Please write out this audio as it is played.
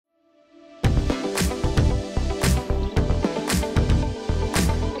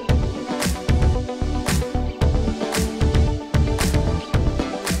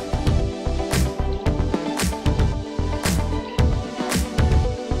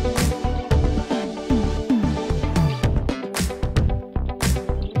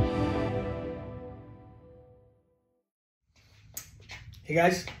Hey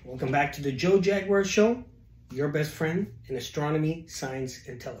guys, welcome back to the Joe Jaguar Show, your best friend in astronomy, science,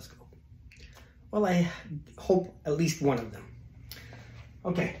 and telescope. Well, I hope at least one of them.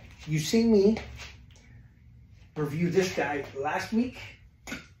 Okay, you seen me review this guy last week.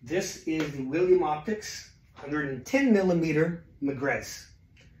 This is the William Optics 110 millimeter Megrez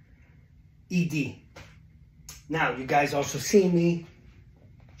ED. Now, you guys also seen me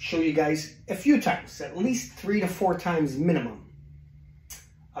show you guys a few times, at least 3 to 4 times minimum.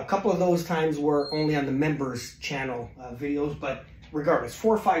 A couple of those times were only on the members channel videos, but regardless,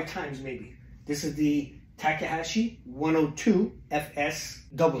 4 or 5 times maybe. This is the Takahashi 102 FS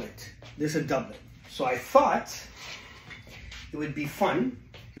doublet. This is a doublet. So I thought it would be fun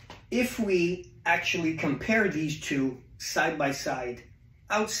if we actually compare these two side by side,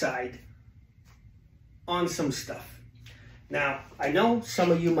 outside, on some stuff. Now, I know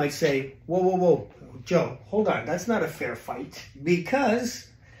some of you might say, whoa, Joe, hold on, that's not a fair fight, because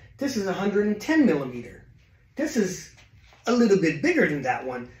this is 110 millimeter. This is a little bit bigger than that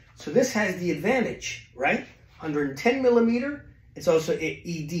one, so this has the advantage, right? 110 millimeter, it's also an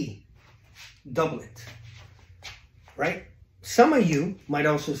ED doublet, right? Some of you might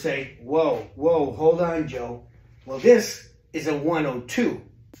also say, whoa, hold on, Joe. Well, this is a 102,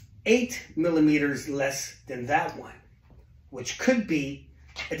 8 millimeters less than that one, which could be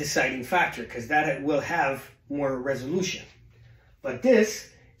a deciding factor because that will have more resolution. But this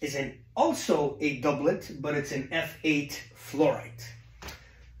is also a doublet, but it's an F8 fluorite.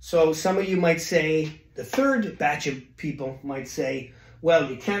 So some of you might say, the third batch of people might say, well,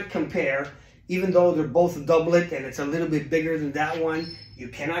 you can't compare, even though they're both a doublet and it's a little bit bigger than that one, you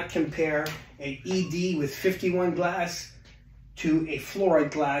cannot compare an ED with 51 glass to a fluorite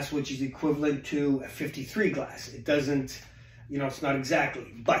glass, which is equivalent to a 53 glass. It doesn't, it's not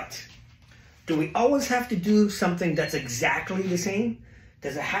exactly. But do we always have to do something that's exactly the same?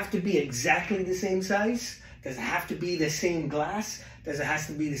 Does it have to be exactly the same size? Does it have to be the same glass? Does it have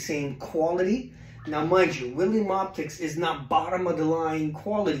to be the same quality? Now, mind you, William Optics is not bottom of the line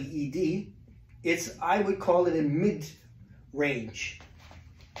quality ED. I would call it a mid-range.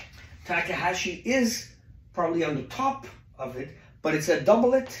 Takahashi is probably on the top of it, but it's a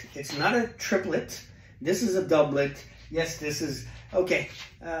doublet. It's not a triplet. This is a doublet. Yes, this is, okay,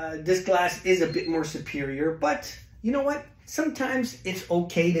 this glass is a bit more superior, but you know what? Sometimes it's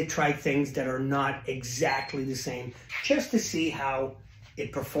okay to try things that are not exactly the same, just to see how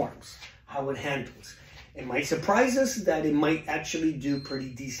it performs, how it handles. It might surprise us that it might actually do pretty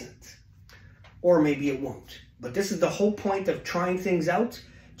decent, or maybe it won't. But this is the whole point of trying things out,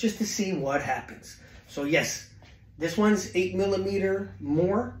 just to see what happens. So yes, this one's 8 millimeter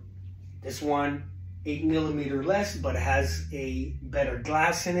more, this one 8 millimeter less, but it has a better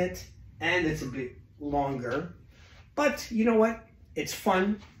glass in it, and it's a bit longer. But you know what? It's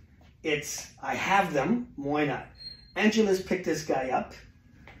fun. I have them. Why not? Angela's picked this guy up,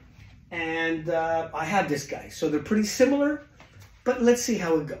 and I have this guy. So they're pretty similar, but let's see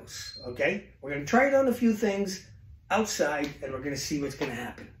how it goes, okay? We're going to try it on a few things outside, and we're going to see what's going to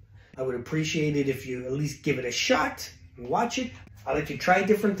happen. I would appreciate it if you at least give it a shot and watch it. I'll let you try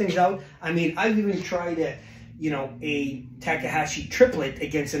different things out. I mean, I've even tried a Takahashi triplet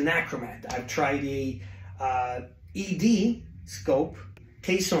against an Achromat. I've tried a ED scope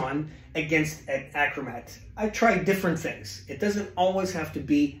caisson against an Achromat. I tried different things. It doesn't always have to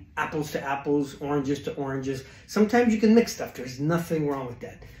be apples to apples, oranges to oranges. Sometimes you can mix stuff. There's nothing wrong with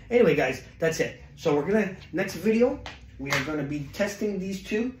that. Anyway, guys, that's it. So next video, we are gonna be testing these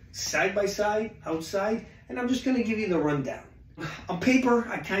two side by side, outside, and I'm just gonna give you the rundown. On paper,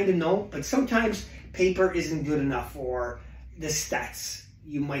 I kind of know, but sometimes paper isn't good enough for the stats.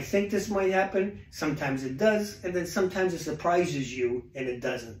 You might think this might happen, sometimes it does, and then sometimes it surprises you and it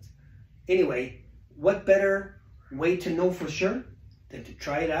doesn't. Anyway, what better way to know for sure than to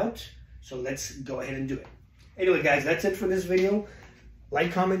try it out? So let's go ahead and do it. Anyway, guys, that's it for this video.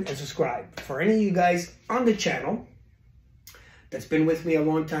 Like, comment, and subscribe. For any of you guys on the channel that's been with me a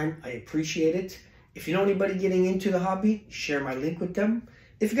long time, I appreciate it. If you know anybody getting into the hobby, share my link with them.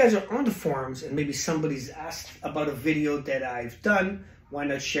 If you guys are on the forums and maybe somebody's asked about a video that I've done, why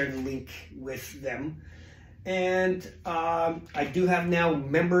not share the link with them? And I do have now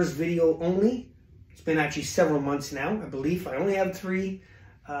members video only. It's been actually several months now, I believe. I only have 3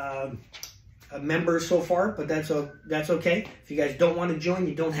 members so far, but that's okay. If you guys don't want to join,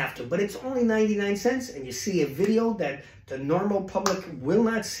 you don't have to. But it's only 99 cents, and you see a video that the normal public will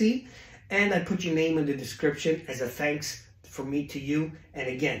not see. And I put your name in the description as a thanks from me to you. And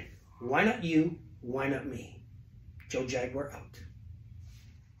again, why not you? Why not me? Joe Jaguar out.